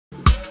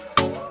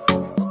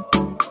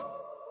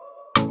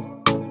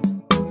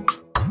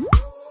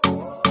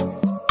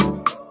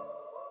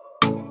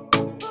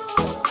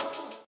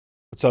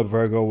What's up,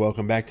 Virgo?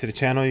 Welcome back to the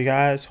channel, you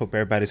guys. Hope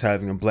everybody's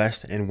having a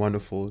blessed and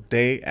wonderful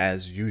day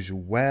as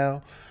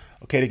usual.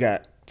 Okay,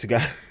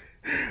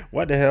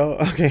 what the hell?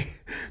 Okay,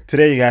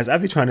 today, you guys, I'll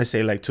be trying to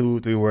say like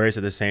 2-3 words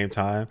at the same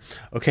time.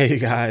 Okay, you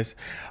guys,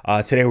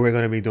 today we're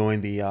going to be doing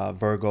the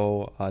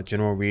Virgo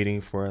general reading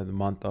for the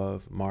month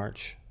of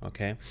March.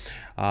 Okay,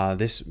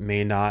 this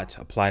may not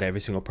apply to every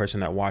single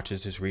person that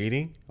watches this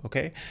reading.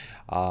 Okay,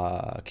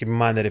 keep in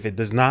mind that if it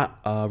does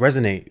not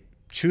resonate,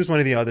 choose one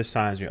of the other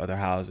signs in your other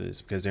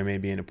houses, because there may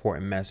be an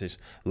important message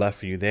left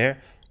for you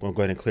there. I'm going to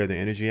go ahead and clear the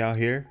energy out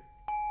here.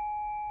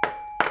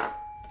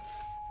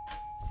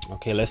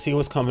 Okay, let's see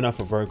what's coming up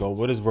for Virgo.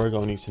 What does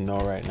Virgo need to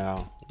know right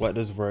now? What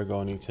does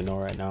Virgo need to know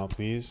right now,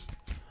 please?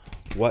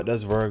 What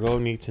does Virgo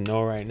need to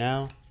know right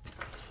now?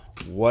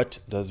 What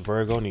does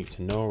Virgo need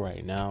to know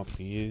right now,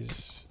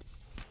 please?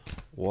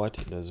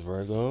 What does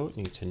Virgo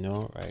need to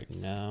know right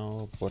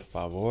now? Por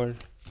favor.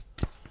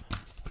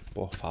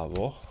 Por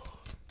favor.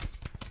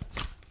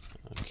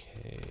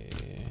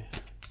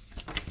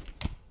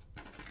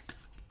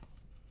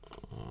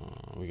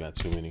 We got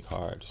too many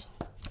cards.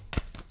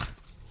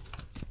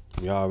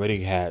 We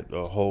already had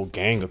a whole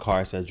gang of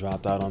cards that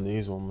dropped out on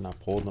these when I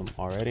pulled them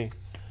already.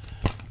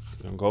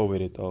 We're gonna go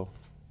with it though.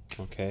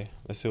 Okay,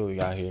 let's see what we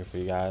got here for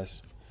you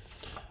guys.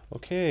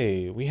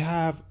 Okay, we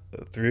have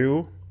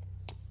through.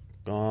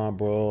 Go on,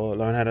 bro.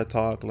 Learn how to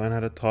talk. Learn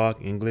how to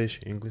talk. English.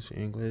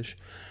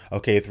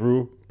 Okay,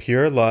 through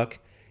pure luck,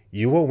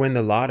 you will win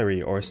the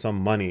lottery or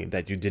some money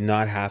that you did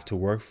not have to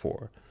work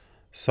for.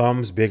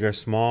 Some's big or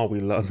small, we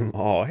love them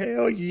all.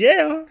 Hell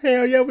yeah,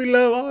 we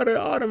love all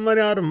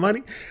the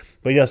money.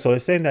 But yeah, so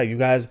it's saying that you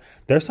guys,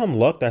 there's some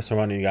luck that's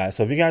surrounding you guys.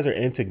 So if you guys are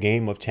into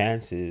game of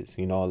chances,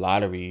 you know,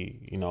 lottery,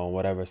 you know,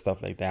 whatever,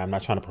 stuff like that. I'm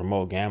not trying to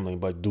promote gambling,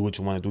 but do what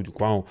you want to do to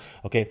grow.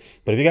 Okay,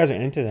 but if you guys are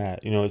into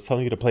that, you know, it's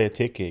telling you to play a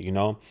ticket. You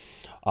know,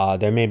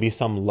 there may be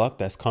some luck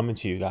that's coming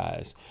to you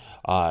guys.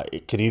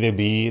 It could either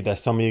be that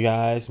some of you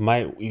guys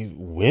might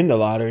win the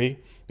lottery.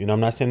 You know, I'm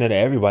not saying that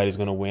everybody's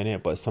going to win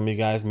it, but some of you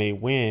guys may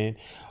win,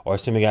 or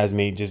some of you guys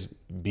may just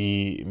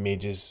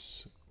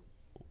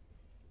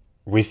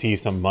receive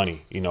some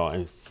money, you know,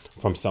 and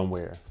from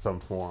somewhere,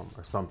 some form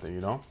or something, you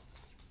know.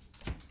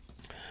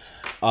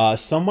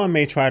 Someone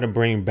may try to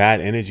bring bad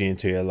energy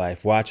into your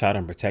life. Watch out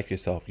and protect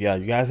yourself. Yeah,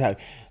 you guys have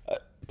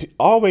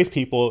always,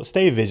 people,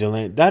 stay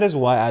vigilant. That is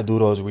why I do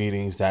those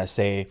readings that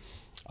say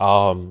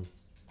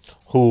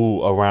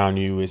who around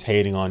you is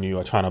hating on you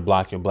or trying to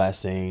block your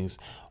blessings,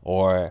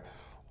 or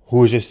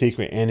who is your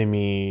secret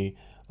enemy,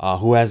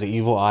 who has an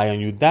evil eye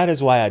on you. That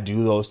is why I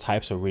do those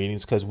types of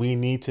readings, because we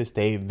need to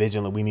stay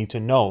vigilant. We need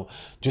to know.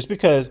 Just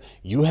because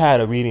you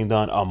had a reading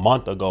done a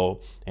month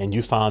ago and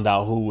you found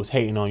out who was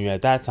hating on you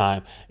at that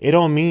time, it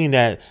don't mean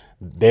that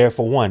they're,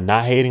 for one,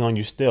 not hating on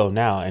you still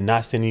now and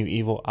not sending you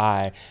evil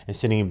eye and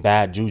sending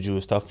bad juju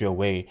and stuff your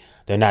way.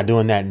 They're not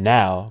doing that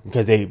now,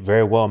 because they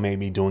very well may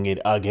be doing it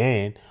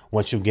again.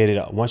 Once you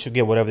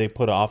get whatever they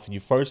put off you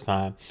first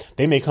time,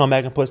 they may come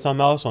back and put something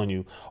else on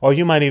you, or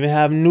you might even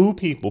have new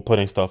people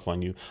putting stuff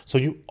on you. So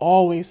you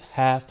always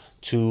have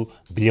to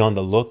be on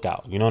the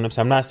lookout. You know what I'm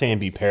saying? I'm not saying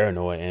be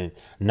paranoid and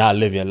not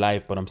live your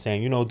life, but I'm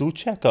saying, you know, do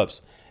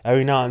checkups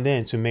every now and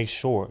then to make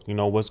sure, you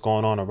know, what's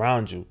going on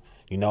around you.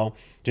 You know,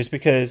 just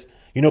because,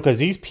 you know, because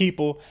these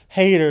people,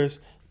 haters,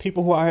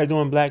 people who are here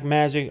doing black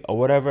magic or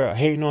whatever,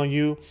 hating on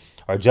you,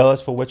 are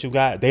jealous for what you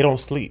got, they don't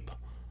sleep.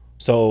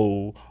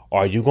 So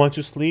are you going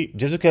to sleep?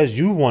 Just because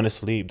you want to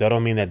sleep, that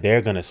don't mean that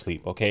they're going to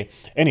sleep. Okay.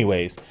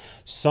 Anyways,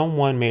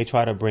 someone may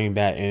try to bring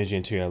bad energy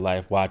into your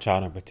life. Watch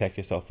out and protect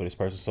yourself for this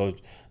person. So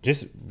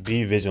just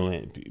be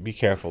vigilant. Be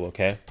careful.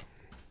 Okay.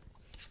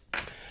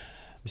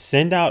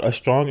 Send out a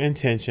strong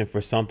intention for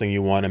something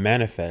you want to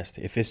manifest.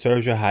 If it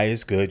serves your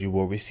highest good, you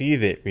will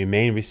receive it.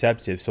 Remain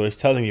receptive. So it's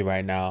telling you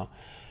right now,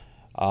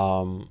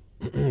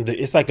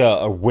 it's like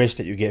a wish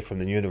that you get from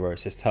the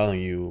universe. It's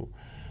telling you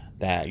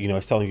that, you know,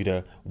 it's telling you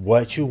to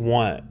what you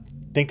want.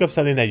 Think of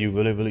something that you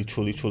really,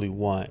 truly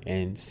want,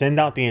 and send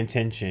out the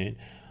intention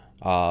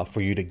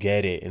for you to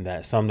get it, and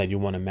that something that you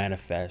want to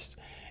manifest.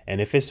 And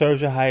if it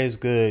serves your highest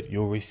good,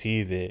 you'll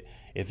receive it.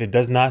 If it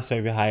does not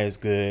serve your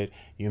highest good,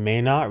 you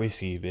may not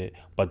receive it,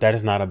 but that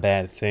is not a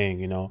bad thing.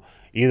 You know,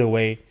 either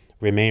way,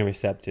 remain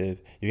receptive.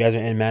 You guys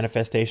are in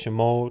manifestation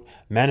mode.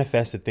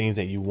 Manifest the things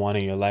that you want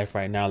in your life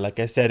right now. Like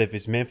I said, if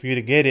it's meant for you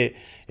to get it,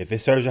 if it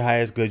serves your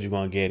highest good, you're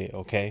going to get it.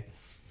 Okay.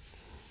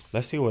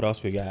 Let's see what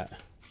else we got.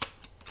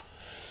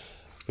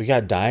 We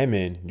got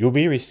Diamond. You'll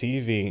be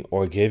receiving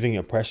or giving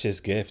a precious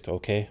gift.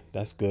 Okay,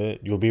 that's good.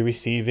 You'll be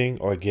receiving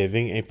or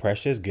giving a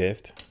precious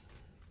gift.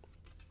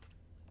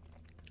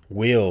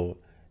 Will.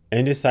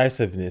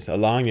 Indecisiveness.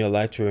 Allowing your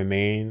life to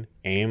remain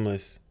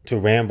aimless. To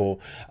ramble.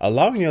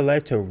 Allowing your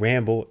life to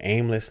ramble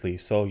aimlessly.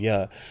 So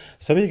yeah,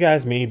 some of you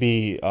guys may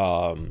be,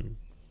 I'm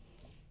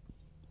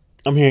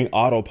hearing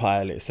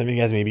autopilot. Some of you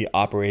guys may be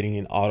operating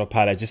in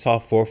autopilot. I just saw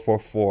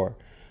 444.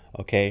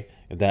 Okay,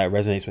 if that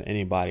resonates with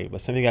anybody, but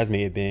some of you guys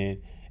may have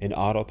been in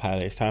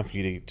autopilot. It's time for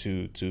you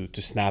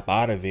to snap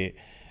out of it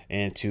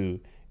and to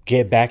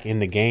get back in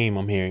the game.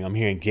 I'm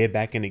hearing get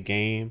back in the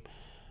game.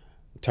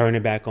 turn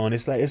it back on.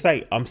 It's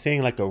like I'm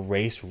seeing like a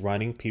race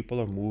running. People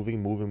are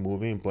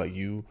moving, but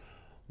you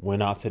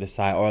went off to the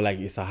side, or like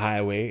it's a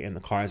highway and the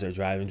cars are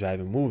driving,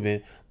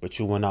 moving, but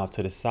you went off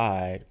to the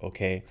side,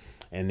 okay,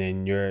 and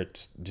then you're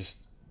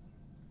just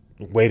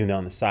waiting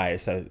on the side.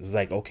 So it's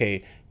like,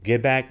 okay,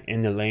 get back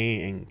in the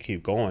lane and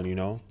keep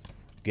going,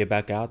 get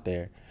back out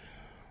there.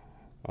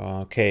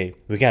 Okay,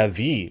 we got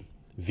V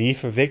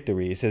for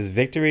victory. It says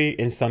victory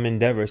in some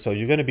endeavor. So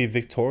you're going to be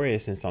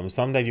victorious in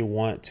something that you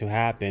want to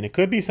happen. It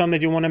could be something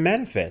that you want to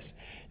manifest.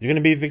 You're going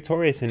to be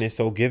victorious in it.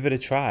 So give it a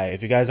try.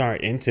 If you guys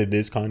aren't into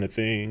this kind of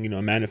thing,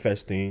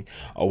 manifesting,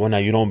 or when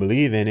you don't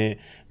believe in it,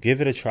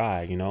 give it a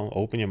try,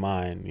 open your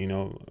mind,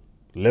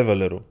 live a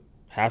little,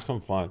 have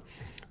some fun.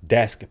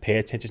 Desk, pay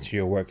attention to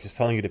your work. It's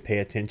telling you to pay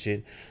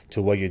attention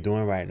to what you're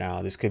doing right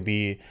now. This could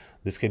be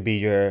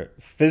your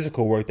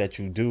physical work that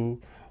you do,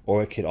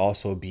 or it could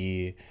also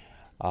be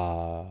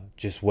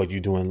just what you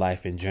do in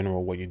life in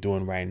general, what you're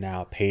doing right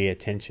now. Pay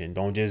attention.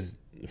 Don't just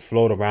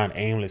float around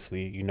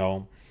aimlessly,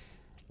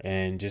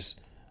 and just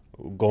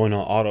going on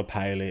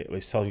autopilot.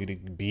 It's telling you to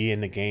be in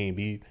the game,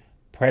 be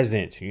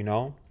present,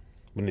 When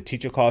the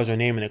teacher calls your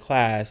name in the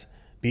class,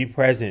 be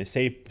present.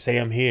 Say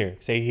I'm here.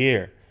 Say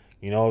here.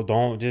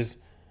 Don't just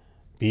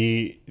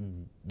be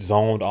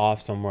zoned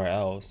off somewhere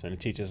else. And the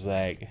teacher's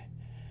like,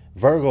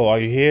 Virgo, are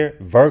you here?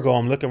 Virgo,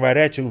 I'm looking right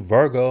at you.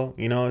 Virgo,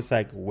 it's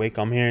like, wake,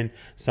 I'm hearing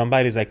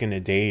somebody's like in the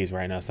daze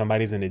right now.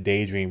 Somebody's in a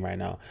daydream right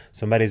now.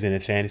 Somebody's in a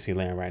fantasy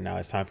land right now.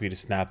 It's time for you to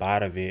snap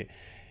out of it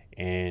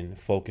and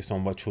focus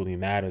on what truly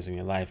matters in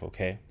your life,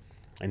 okay?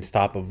 And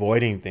stop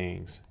avoiding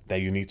things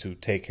that you need to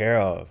take care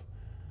of.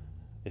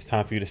 It's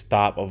time for you to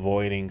stop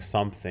avoiding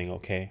something,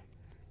 okay?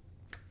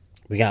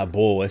 We got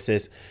Bull. It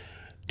says,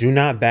 do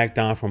not back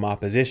down from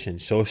opposition.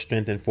 Show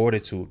strength and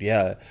fortitude.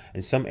 Yeah,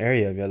 in some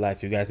area of your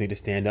life, you guys need to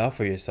stand up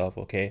for yourself,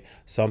 okay?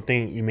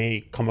 Something, you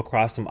may come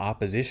across some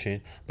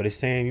opposition, but it's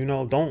saying,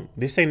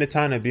 this ain't the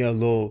time to be a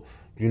little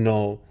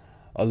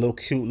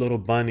cute little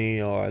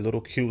bunny or a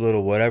little cute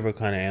little whatever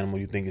kind of animal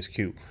you think is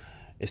cute.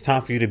 It's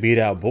time for you to be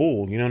that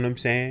bull, you know what I'm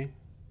saying?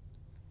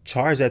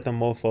 Charge at the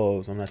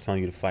mofos. I'm not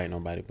telling you to fight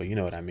nobody, but you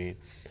know what I mean.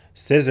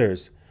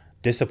 Scissors.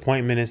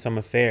 Disappointment in some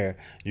affair.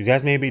 You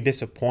guys may be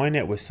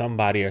disappointed with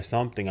somebody or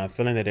something. I'm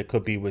feeling that it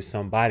could be with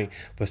somebody.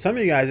 For some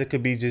of you guys, it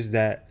could be just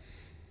that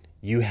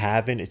you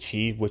haven't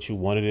achieved what you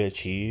wanted to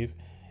achieve,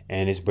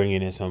 and it's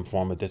bringing in some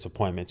form of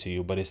disappointment to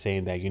you. But it's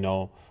saying that,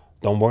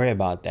 don't worry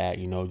about that.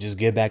 Just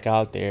get back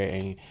out there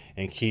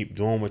and keep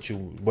doing what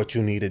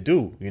you need to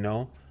do.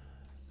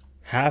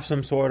 Have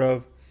some sort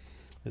of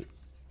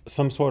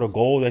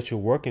goal that you're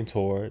working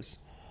towards.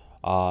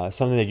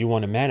 Something that you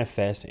want to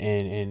manifest,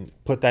 and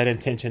put that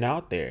intention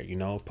out there,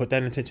 put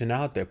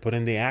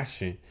in the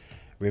action,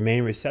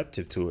 remain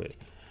receptive to it.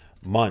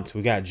 Months,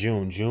 we got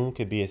June. June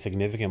could be a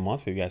significant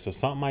month for you guys. So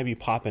something might be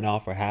popping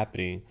off or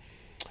happening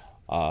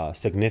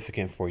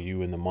significant for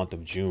you in the month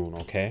of June,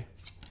 okay?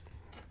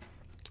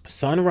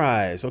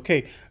 Sunrise,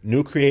 okay,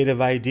 new creative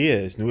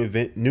ideas, new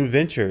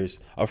ventures,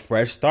 a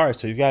fresh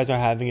start. So you guys are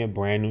having a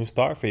brand new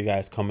start for you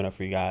guys coming up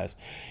for you guys.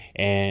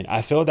 And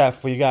I feel that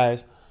for you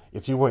guys,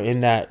 if you were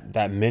in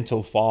that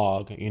mental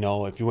fog,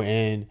 if you were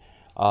in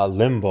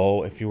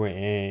limbo, if you were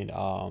in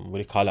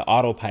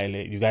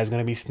autopilot, you guys are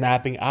gonna be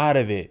snapping out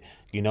of it.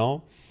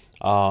 You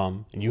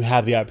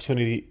have the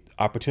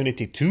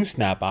opportunity to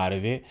snap out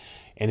of it,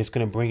 and it's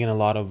gonna bring in a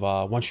lot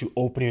of once you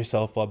open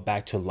yourself up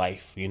back to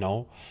life,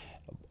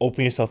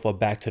 open yourself up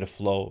back to the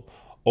flow.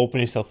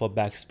 Open yourself up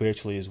back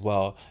spiritually as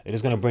well. It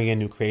is going to bring in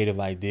new creative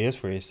ideas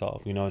for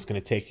yourself. It's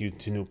going to take you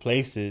to new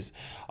places.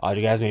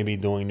 You guys may be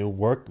doing new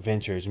work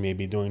ventures. You may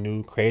be doing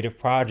new creative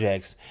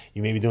projects.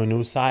 You may be doing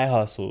new side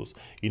hustles.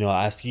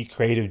 I see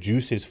creative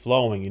juices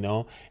flowing,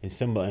 and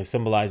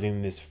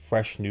symbolizing this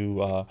fresh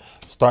new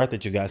start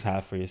that you guys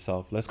have for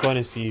yourself. Let's go ahead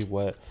and see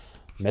what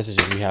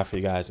messages we have for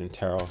you guys in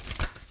tarot.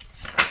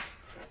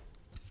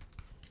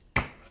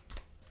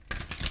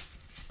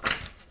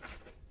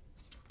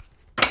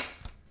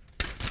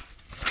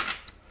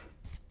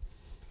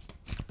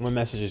 What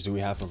messages do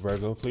we have for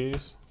Virgo,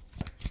 please?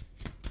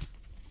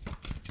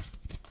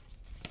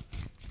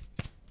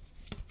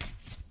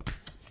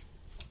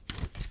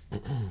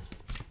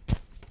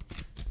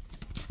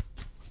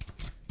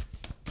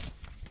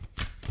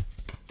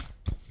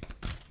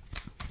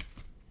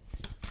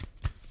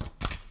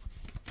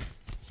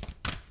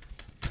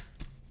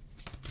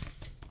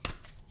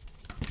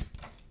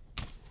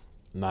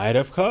 Knight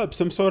of Cups.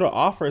 Some sort of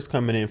offer is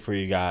coming in for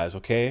you guys,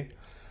 okay?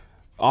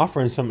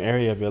 Offer in some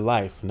area of your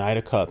life. Knight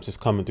of Cups is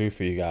coming through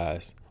for you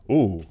guys.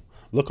 Ooh,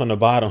 look on the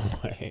bottom.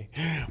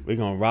 We're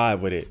gonna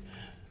ride with it.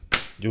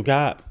 You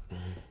got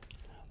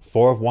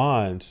Four of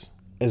Wands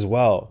as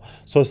well.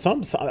 So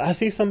I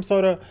see some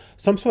sort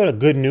of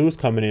good news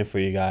coming in for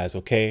you guys.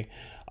 Okay,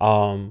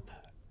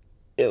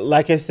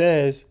 like it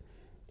says,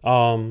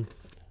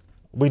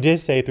 we did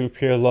say through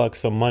pure luck,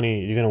 some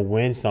money, you're gonna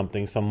win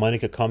something. Some money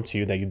could come to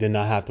you that you did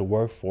not have to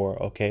work for.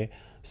 Okay.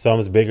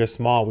 Some's big or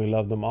small, we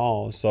love them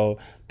all. So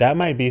that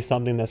might be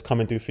something that's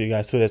coming through for you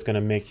guys too, that's going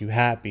to make you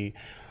happy.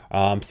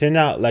 Send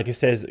out, like it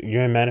says,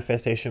 you're in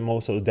manifestation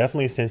mode, so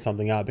definitely send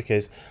something out,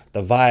 because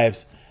the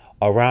vibes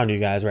around you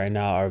guys right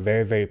now are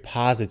very, very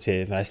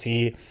positive. And I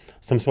see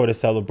some sort of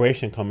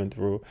celebration coming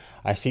through.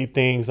 I see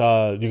things,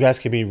 you guys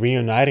could be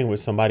reuniting with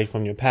somebody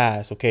from your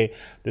past. Okay,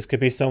 this could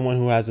be someone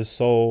who has a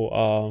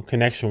soul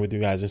connection with you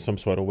guys in some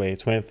sort of way,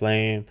 twin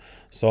flame,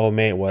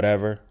 soulmate,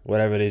 whatever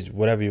it is,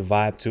 whatever you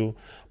vibe to.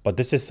 But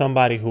this is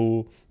somebody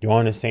who you're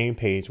on the same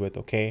page with.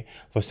 Okay,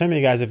 for some of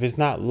you guys, if it's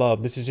not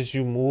love, this is just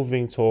you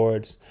moving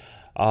towards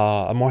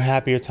a more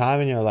happier time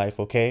in your life.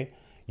 Okay,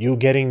 you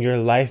getting your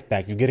life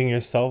back, you getting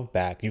yourself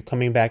back, you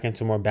coming back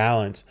into more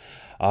balance,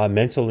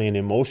 mentally and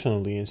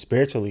emotionally and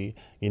spiritually,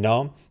 you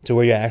know, to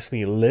where you're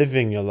actually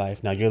living your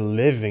life. Now you're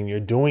living, you're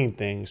doing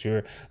things,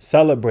 you're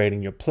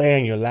celebrating, you're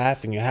playing, you're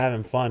laughing, you're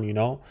having fun, you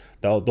know,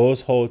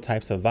 those whole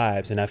types of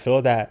vibes. And I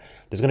feel that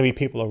there's going to be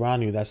people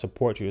around you that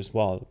support you as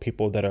well.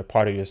 People that are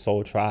part of your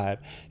soul tribe,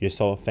 your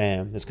soul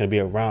fam, that's going to be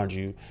around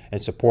you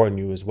and supporting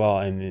you as well.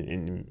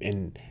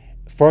 And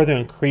further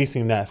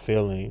increasing that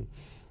feeling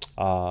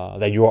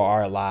that you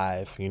are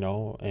alive, you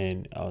know,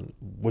 and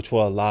which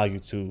will allow you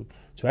to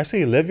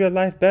actually live your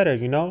life better,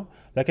 you know.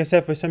 Like I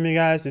said, for some of you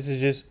guys,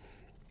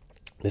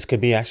 this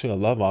could be actually a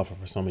love offer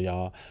for some of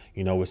y'all,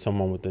 you know, with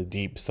someone with a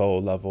deep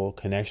soul level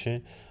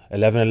connection.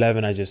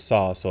 1111 I just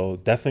saw, so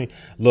definitely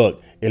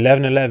look,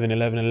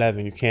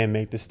 1111, you can't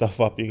make this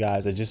stuff up, you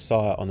guys. I just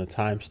saw it on the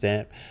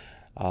timestamp.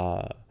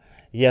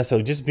 Yeah,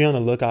 so just be on the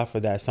lookout for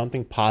that.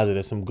 Something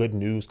positive, some good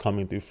news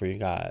coming through for you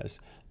guys.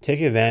 Take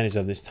advantage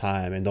of this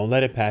time and don't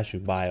let it pass you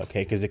by,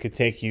 okay? Because it could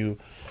take you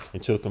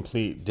into a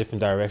complete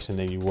different direction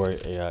than you were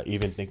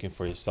even thinking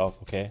for yourself,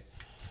 okay?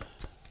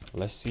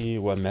 Let's see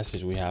what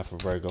message we have for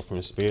Virgo from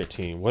the spirit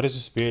team. What is the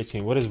spirit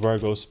team? What does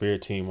Virgo's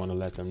spirit team want to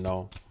let them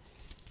know?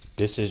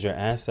 This is your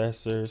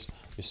ancestors,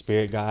 your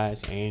spirit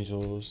guides,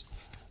 angels,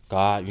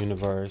 God,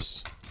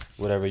 universe,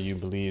 whatever you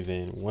believe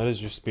in. What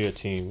does your spirit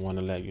team want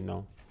to let you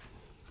know?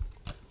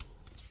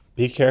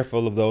 Be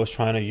careful of those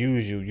trying to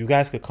use you. You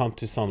guys could come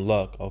to some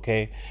luck,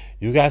 okay?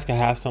 You guys can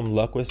have some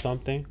luck with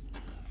something.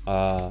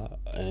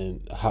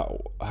 And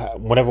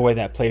whatever way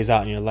that plays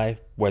out in your life,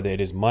 whether it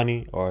is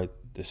money or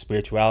the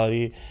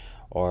spirituality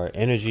or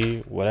energy,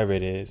 whatever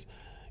it is,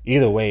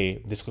 either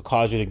way, this could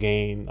cause you to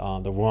gain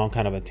the wrong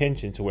kind of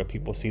attention to where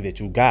people see that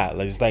you got.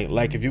 Like, it's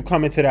like if you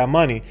come into that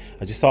money,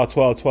 I just saw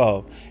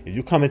 1212. If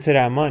you come into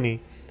that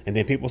money and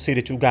then people see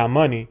that you got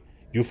money,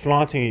 you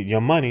flaunting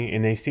your money,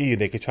 and they see you,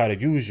 they could try to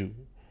use you.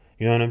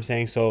 You know what I'm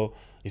saying? So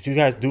if you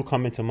guys do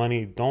come into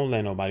money, don't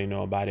let nobody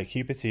know about it.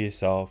 Keep it to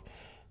yourself.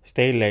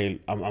 Stay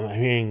lay. I'm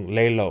hearing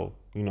lay low.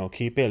 You know,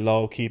 keep it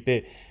low. Keep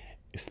it.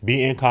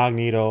 Be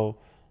incognito.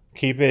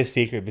 Keep it a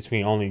secret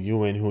between only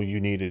you and who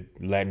you need to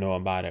let know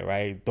about it,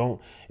 right?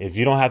 If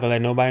you don't have to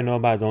let nobody know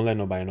about it, don't let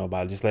nobody know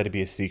about it. Just let it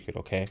be a secret,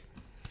 okay?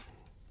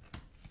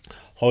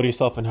 Hold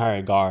yourself in high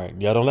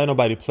regard. Yeah, don't let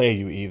nobody play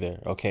you either,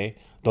 okay?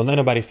 Don't let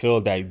nobody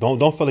feel that.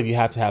 Don't feel like you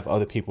have to have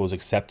other people's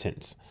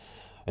acceptance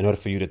in order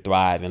for you to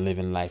thrive and live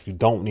in life. You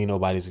don't need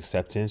nobody's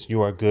acceptance.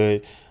 You are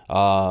good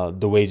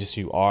the way just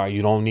you are.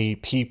 You don't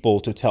need people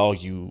to tell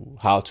you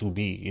how to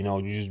be. You know,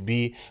 you just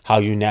be how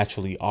you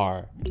naturally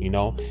are, you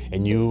know.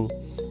 And you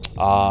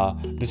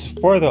this is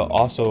further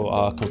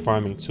also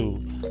confirming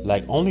too,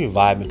 like, only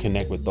vibe and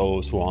connect with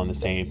those who are on the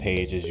same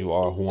page as you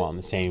are, who are on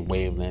the same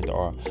wavelength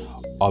or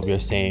of your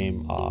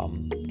same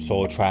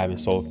soul tribe and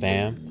soul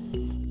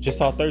fam. Just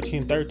saw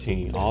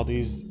 1313. All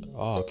these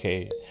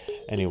okay.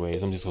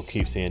 Anyways, I'm just gonna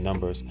keep saying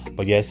numbers.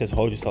 But yeah, it says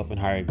hold yourself in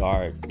high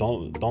regard.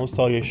 Don't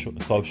sell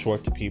yourself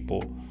short to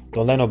people.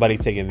 Don't let nobody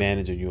take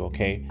advantage of you,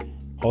 okay?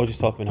 Hold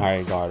yourself in high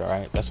regard, all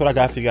right? That's what I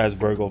got for you guys,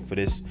 Virgo, for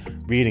this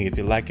reading. If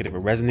you like it, if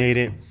it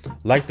resonated,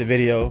 like the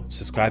video,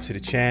 subscribe to the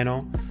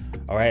channel.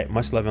 All right,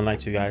 much love and light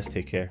to you guys.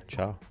 Take care.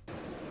 Ciao.